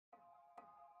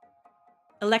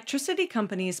Electricity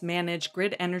companies manage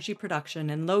grid energy production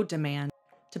and load demand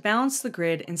to balance the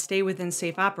grid and stay within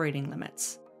safe operating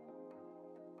limits.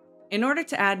 In order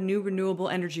to add new renewable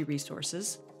energy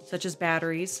resources, such as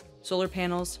batteries, solar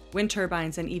panels, wind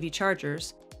turbines, and EV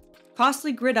chargers,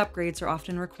 costly grid upgrades are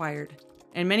often required,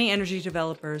 and many energy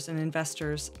developers and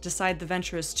investors decide the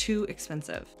venture is too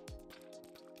expensive.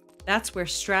 That's where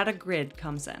Strata Grid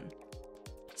comes in.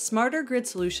 Smarter Grid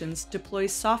Solutions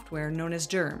deploys software known as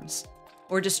DERMS,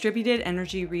 or Distributed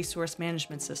Energy Resource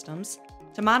Management Systems,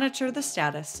 to monitor the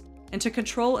status and to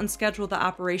control and schedule the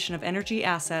operation of energy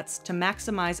assets to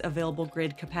maximize available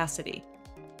grid capacity.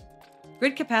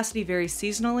 Grid capacity varies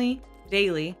seasonally,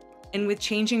 daily, and with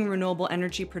changing renewable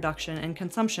energy production and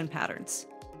consumption patterns.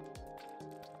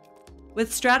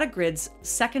 With Strata Grid's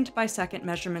second-by-second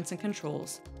measurements and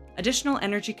controls, additional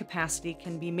energy capacity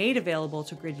can be made available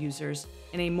to grid users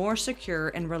in a more secure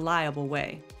and reliable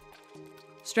way.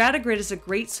 Strata Grid is a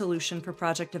great solution for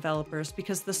project developers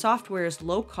because the software is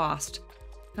low cost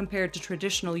compared to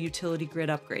traditional utility grid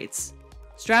upgrades.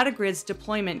 Strata Grid's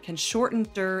deployment can shorten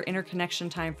DER interconnection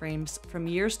timeframes from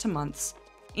years to months,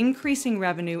 increasing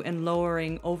revenue and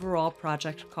lowering overall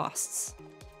project costs.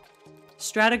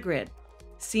 Strata Grid,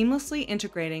 seamlessly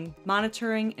integrating,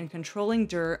 monitoring, and controlling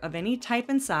DER of any type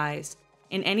and size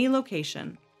in any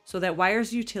location so that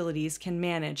wires utilities can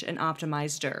manage and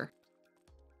optimize DER.